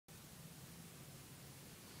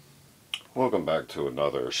Welcome back to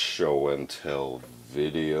another show and tell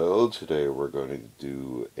video. Today we're going to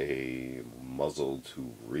do a muzzle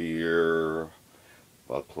to rear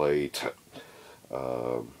butt plate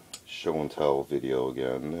show and tell video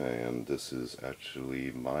again, and this is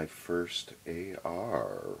actually my first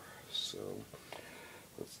AR. So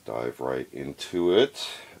let's dive right into it.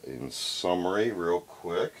 In summary, real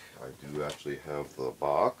quick, I do actually have the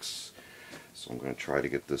box, so I'm going to try to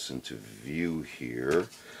get this into view here.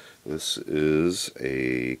 This is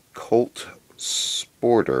a Colt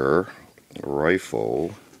Sporter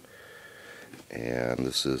rifle, and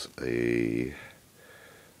this is I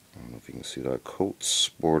don't know if you can see that, Colt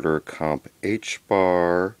Sporter Comp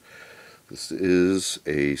HBAR. This is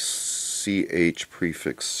a CH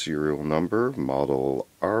prefix serial number, model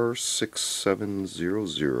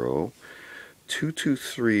R6700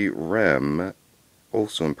 223 rem,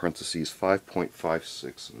 also in parentheses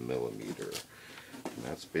 5.56 millimeter. And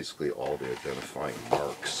that's basically all the identifying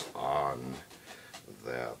marks on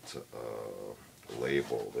that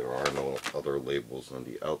label. There are no other labels on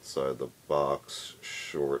the outside of the box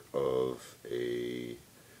short of a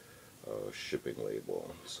shipping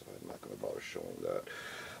label, so I'm not going to bother showing that.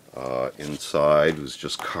 Inside was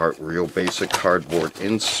just real basic cardboard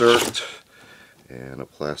insert and a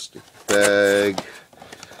plastic bag,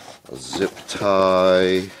 a zip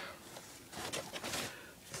tie.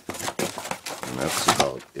 And that's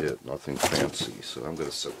about it, nothing fancy, so I'm going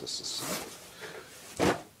to set this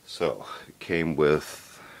aside. So, it came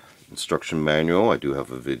with instruction manual. I do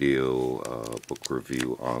have a video book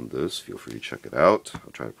review on this. Feel free to check it out.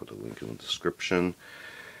 I'll try to put a link in the description.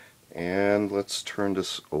 And let's turn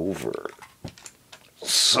this over.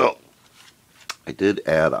 So, I did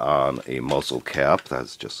add on a muzzle cap.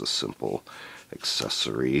 That's just a simple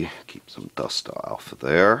accessory. Keep some dust off of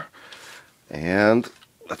there. And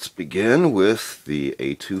let's begin with the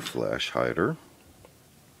A2 flash hider.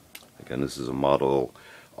 Again, this is a model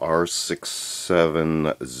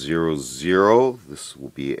R6700. This will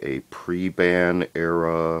be a pre-ban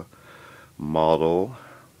era model.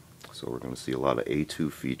 So we're going to see a lot of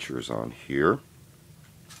A2 features on here.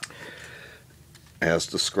 As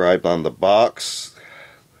described on the box,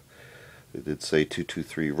 it did say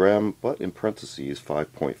 223 rem, but in parentheses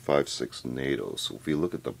 5.56 NATO. So if we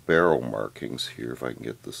look at the barrel markings here, if I can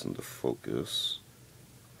get this into focus,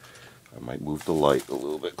 I might move the light a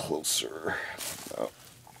little bit closer. Oh,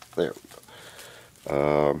 there we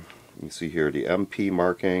go. You see here the MP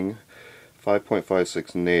marking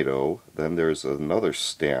 5.56 NATO. Then there's another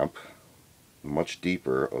stamp, much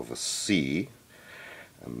deeper, of a C,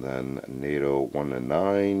 and then NATO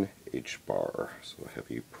 1-9 HBAR. So a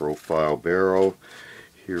heavy profile barrel.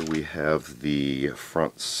 Here we have the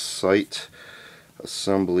front sight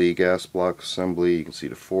assembly, gas block assembly. You can see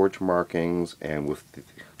the forge markings, and with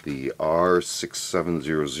the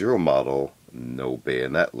R6700 model, no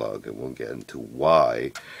bayonet lug, and we'll get into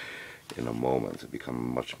why in a moment to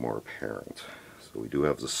become much more apparent. So we do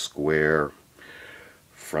have the square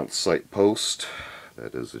front sight post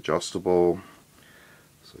that is adjustable.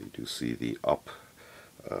 So you do see the up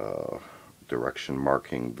direction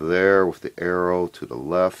marking there with the arrow to the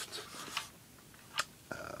left.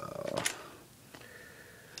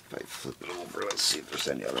 If I flip it over, let's see if there's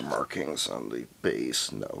any other markings on the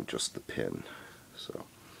base. No, just the pin. So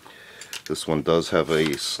this one does have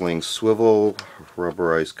a sling swivel,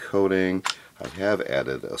 rubberized coating. I have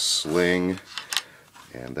added a sling,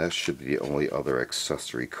 and that should be the only other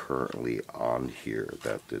accessory currently on here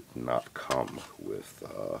that did not come with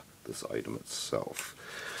this item itself.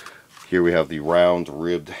 Here we have the round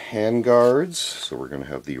ribbed handguards, so we're going to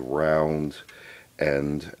have the round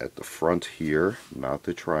end at the front here, not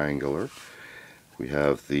the triangular. We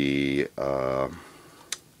have the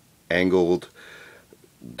angled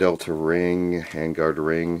delta ring, handguard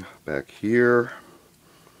ring back here,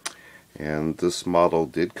 and this model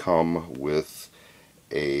did come with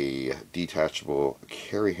a detachable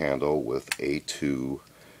carry handle with A2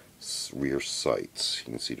 rear sights. You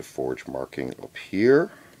can see the forge marking up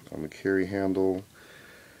here on the carry handle,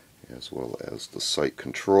 as well as the sight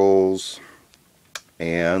controls.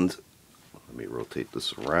 And let me rotate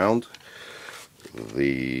this around,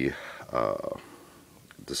 the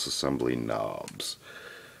disassembly knobs.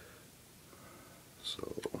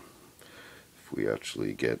 So if we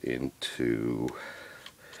actually get into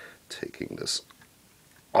taking this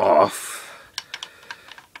off,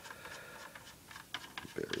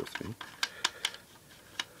 bear with me.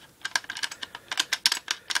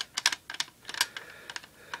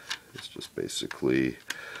 It's just basically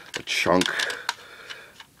a chunk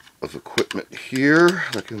of equipment here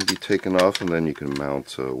that can be taken off, and then you can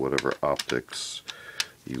mount whatever optics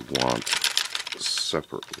you want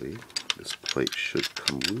separately. This plate should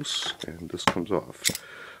come loose and this comes off.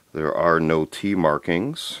 There are no T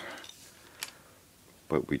markings,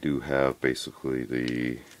 but we do have basically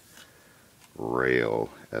the rail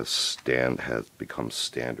as has become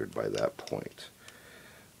standard by that point.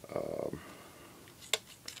 A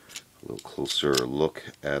little closer look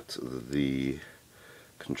at the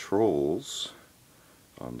controls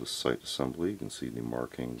on the sight assembly. You can see the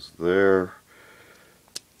markings there,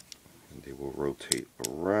 and they will rotate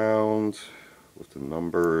around with the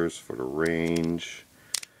numbers for the range,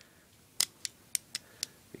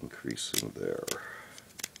 increasing there,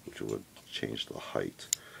 which would change the height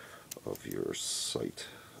of your sight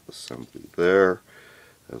assembly there,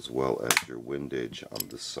 as well as your windage on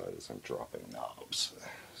this side as I'm dropping knobs.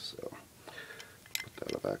 So put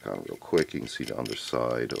that back on real quick. You can see the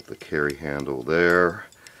underside of the carry handle there,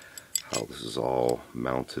 how this is all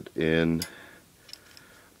mounted in.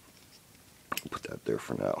 Put that there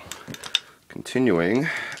for now. Continuing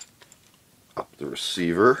up the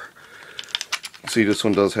receiver, see this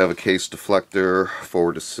one does have a case deflector,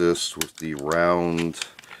 forward assist with the round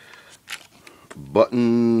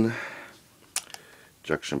button,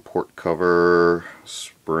 ejection port cover,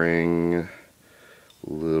 spring,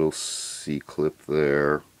 little C-clip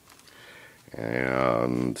there,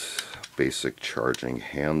 and basic charging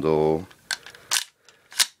handle,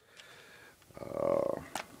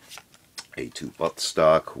 A2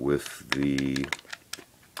 buttstock with the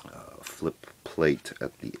flip plate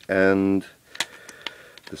at the end.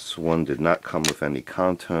 This one did not come with any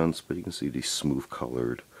contents, but you can see the smooth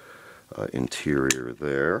colored interior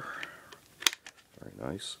there.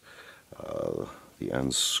 Very nice. The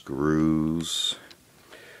end screws,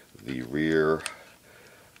 the rear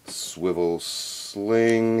swivel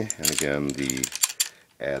sling, and again the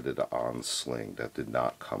added on sling that did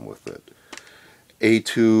not come with it.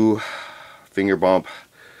 A2 finger bump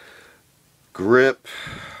grip,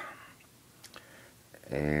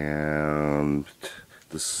 and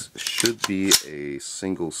this should be a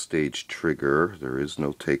single stage trigger. There is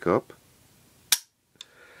no take up,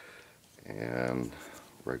 and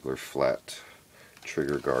regular flat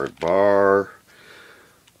trigger guard bar,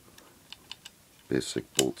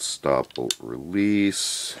 basic bolt stop, bolt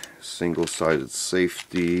release, single-sided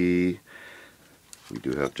safety. We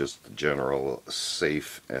do have just the general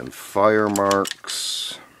safe and fire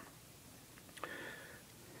marks,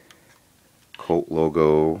 Colt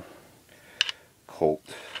logo,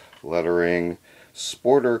 Colt lettering,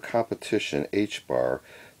 Sporter Competition HBAR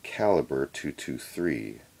caliber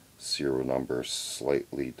 223, serial number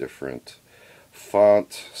slightly different,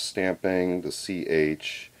 font stamping, the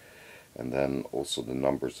CH, and then also the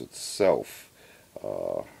numbers itself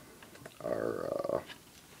are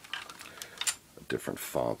different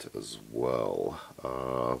font as well.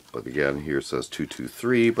 But again, here it says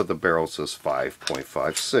 223, but the barrel says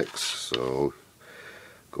 5.56, so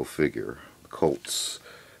go figure. Colt's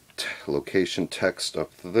location text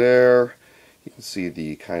up there. You can see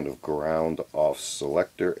the kind of ground off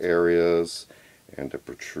selector areas and a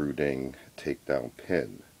protruding takedown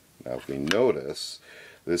pin. Now if we notice,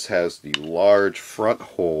 this has the large front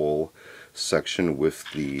hole section with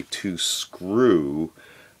the 2 screw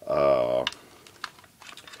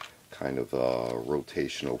kind of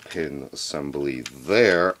rotational pin assembly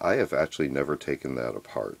there. I have actually never taken that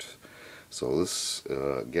apart. So this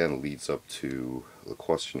again leads up to the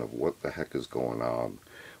question of what the heck is going on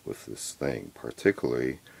with this thing.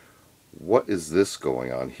 Particularly, what is this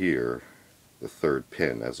going on here, the third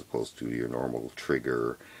pin, as opposed to your normal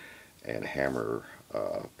trigger and hammer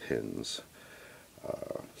pins.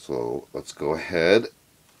 So let's go ahead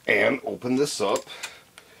and open this up.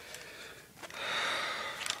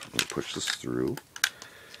 I'm going to push this through,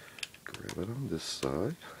 grab it on this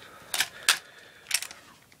side.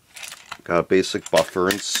 Got a basic buffer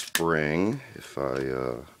and spring. If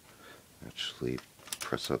I actually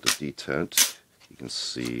press out the detent, you can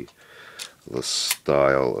see the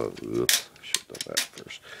style of, oops, I should have done that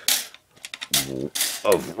first,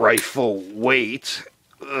 of rifle weight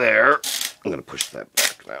there. I'm going to push that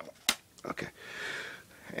back now. Okay.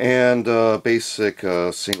 And basic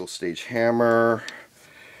single stage hammer.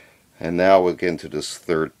 And now we'll get into this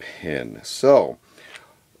third pin. So,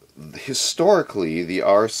 historically, the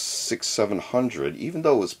R6700, even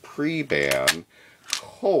though it was pre-ban,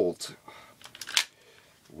 Colt,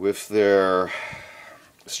 with their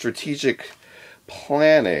strategic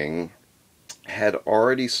planning, had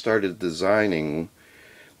already started designing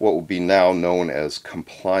what would be now known as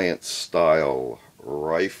compliant style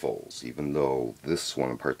rifles, even though this one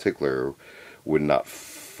in particular would not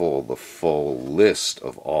fill the full list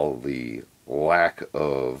of all the lack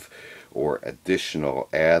of or additional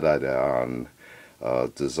added-on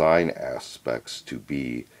design aspects to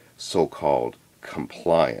be so-called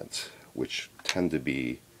compliant, which tend to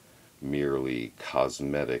be merely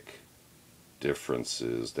cosmetic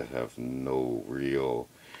differences that have no real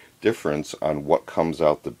difference on what comes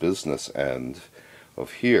out the business end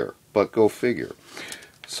of here. But go figure.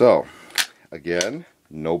 So, again,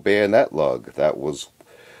 no bayonet lug. That was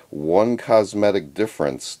one cosmetic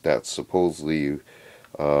difference that supposedly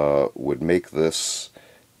would make this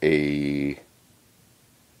a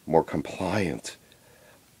more compliant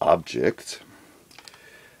object.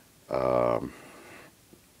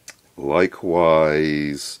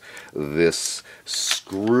 Likewise, this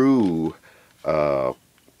screw front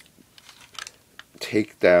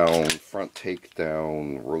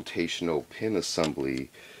takedown rotational pin assembly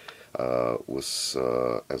was,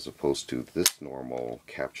 as opposed to this normal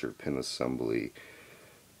captured pin assembly,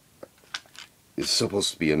 is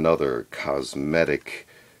supposed to be another cosmetic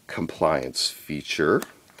compliance feature.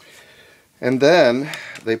 And then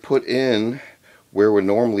they put in where would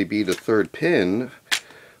normally be the third pin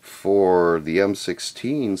for the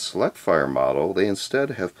M16 select fire model. They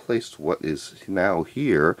instead have placed what is now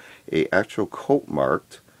here a actual Colt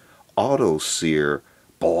marked auto sear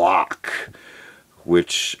block,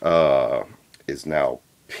 which is now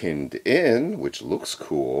pinned in, which looks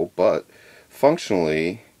cool, but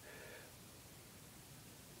functionally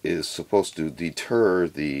is supposed to deter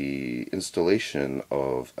the installation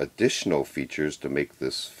of additional features to make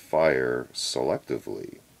this fire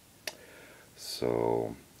selectively.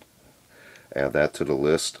 So add that to the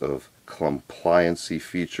list of compliancy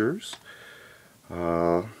features.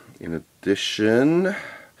 In addition,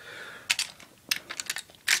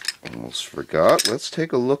 almost forgot, let's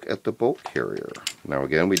take a look at the bolt carrier. Now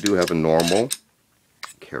again, we do have a normal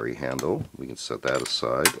carry handle. We can set that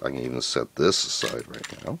aside. I can even set this aside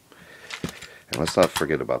right now. And let's not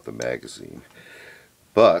forget about the magazine.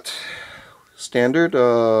 But standard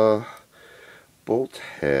bolt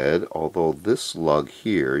head, although this lug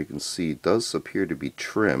here, you can see, does appear to be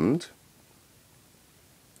trimmed.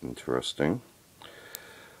 Interesting.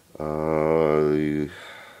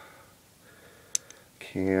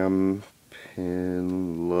 Cam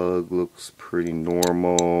pin lug looks pretty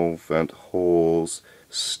normal. Vent holes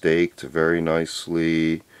staked very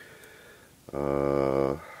nicely.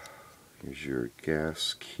 Here's your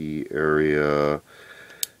gas key area.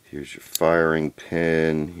 Here's your firing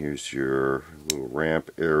pin. Here's your little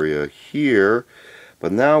ramp area here.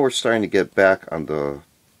 But now we're starting to get back on the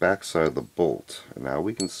back side of the bolt. And now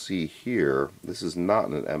we can see here, this is not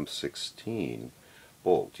an M16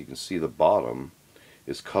 bolt. You can see the bottom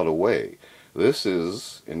is cut away. This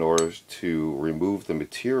is in order to remove the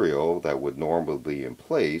material that would normally be in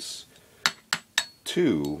place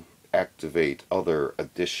to activate other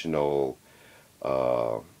additional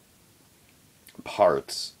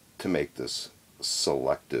parts to make this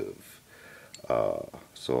selective.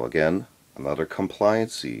 So again, another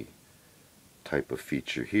compliancy type of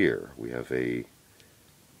feature here. We have a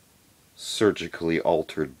surgically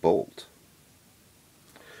altered bolt.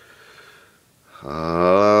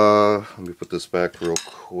 Let me put this back real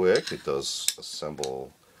quick. It does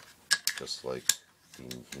assemble just like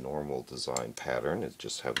the normal design pattern. It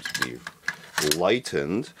just happens to be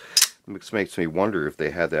lightened. Which makes me wonder if they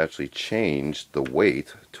had to actually change the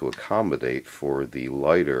weight to accommodate for the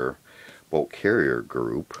lighter bolt carrier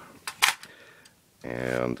group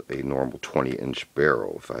and a normal 20-inch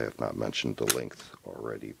barrel, if I have not mentioned the length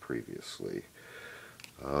already previously.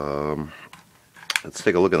 Let's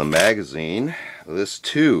take a look at the magazine. This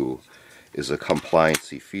too is a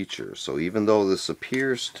compliancy feature. So even though this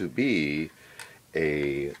appears to be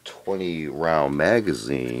a 20 round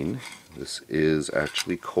magazine, this is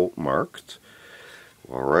actually Colt marked.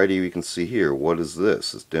 Alrighty, we can see here, what is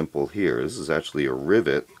this? This dimple here. This is actually a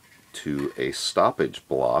rivet to a stoppage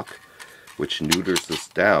block, which neuters this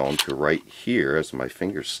down to right here as my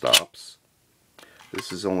finger stops.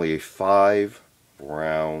 This is only a 5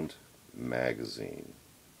 round magazine.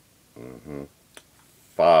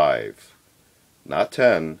 5. Not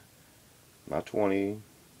 10, not 20,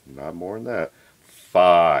 not more than that.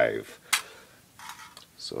 5.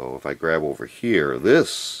 So if I grab over here,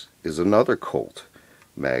 this is another Colt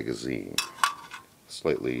magazine.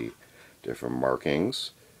 Slightly different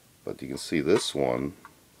markings, but you can see this one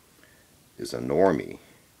is a normie.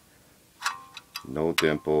 No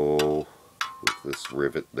dimple with this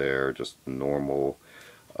rivet there, just normal,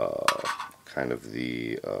 kind of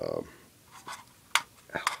the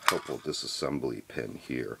helpful disassembly pin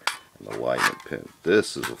here, and alignment pin.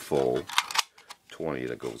 This is a full 20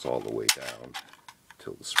 that goes all the way down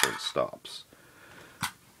till the spring stops.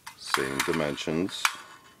 Same dimensions.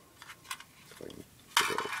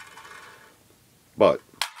 But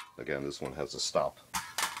again, this one has a stop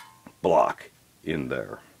block in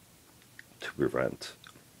there to prevent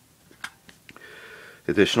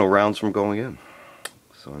additional rounds from going in.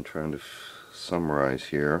 So I'm trying to summarize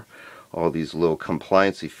here all these little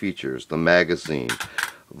compliancy features: the magazine,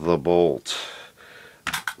 the bolt,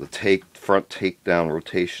 the front takedown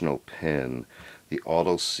rotational pin, the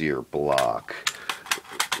auto sear block,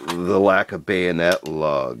 the lack of bayonet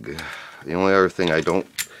lug. The only other thing I don't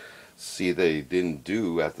see they didn't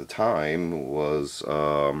do at the time was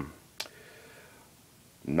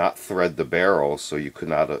not thread the barrel, so you could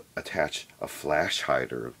not attach a flash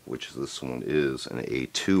hider, which this one is an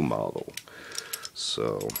A2 model.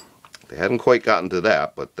 So they hadn't quite gotten to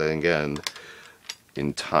that, but then again,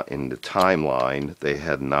 in the timeline, they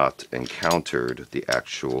had not encountered the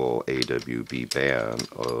actual AWB ban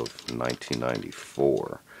of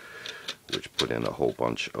 1994, which put in a whole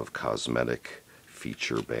bunch of cosmetic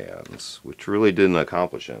feature bans, which really didn't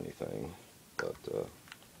accomplish anything. But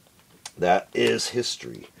that is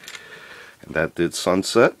history. And that did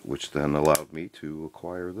sunset, which then allowed me to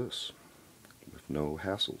acquire this with no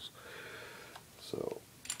hassles. So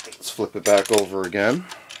let's flip it back over again.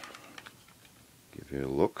 Give you a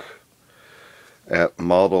look at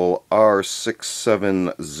model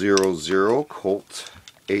R6700 Colt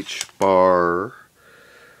HBAR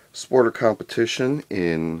Sporter Competition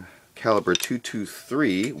in caliber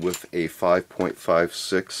 .223 with a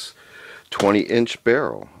 5.56 20-inch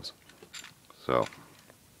barrel. So,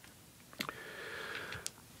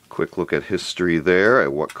 quick look at history there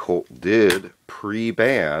at what Colt did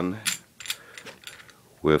pre-ban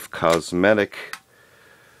with cosmetic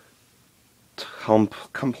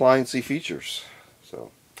compliancy features.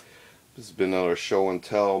 So, this has been another show and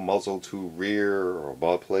tell muzzle to rear or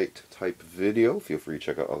ball plate type video. Feel free to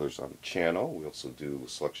check out others on the channel. We also do a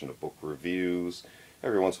selection of book reviews,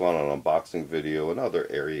 every once in a while an unboxing video, and other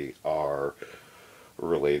AR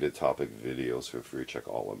related topic videos. Feel free to check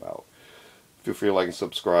all of them out. Feel free to like and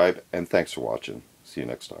subscribe, and thanks for watching. See you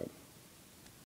next time.